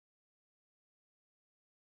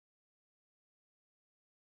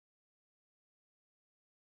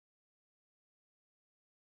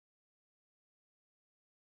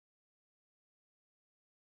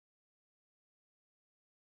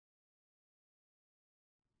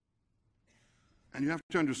And you have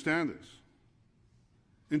to understand this.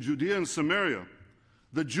 In Judea and Samaria,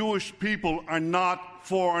 the Jewish people are not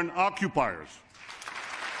foreign occupiers.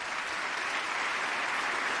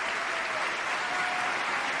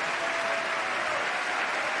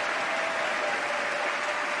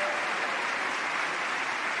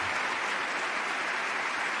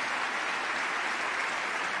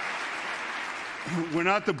 We're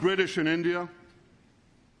not the British in India.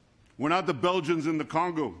 We're not the Belgians in the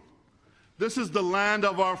Congo. This is the land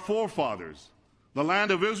of our forefathers, the land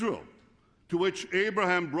of Israel, to which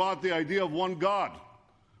Abraham brought the idea of one God,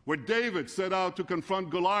 where David set out to confront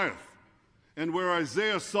Goliath, and where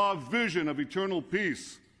Isaiah saw a vision of eternal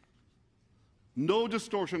peace. No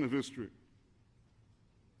distortion of history.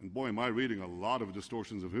 And boy, am I reading a lot of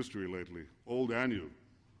distortions of history lately, old and new.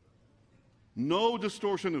 No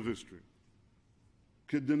distortion of history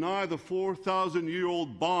could deny the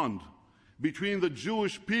 4,000-year-old bond between the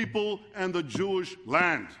Jewish people and the Jewish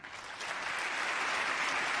land.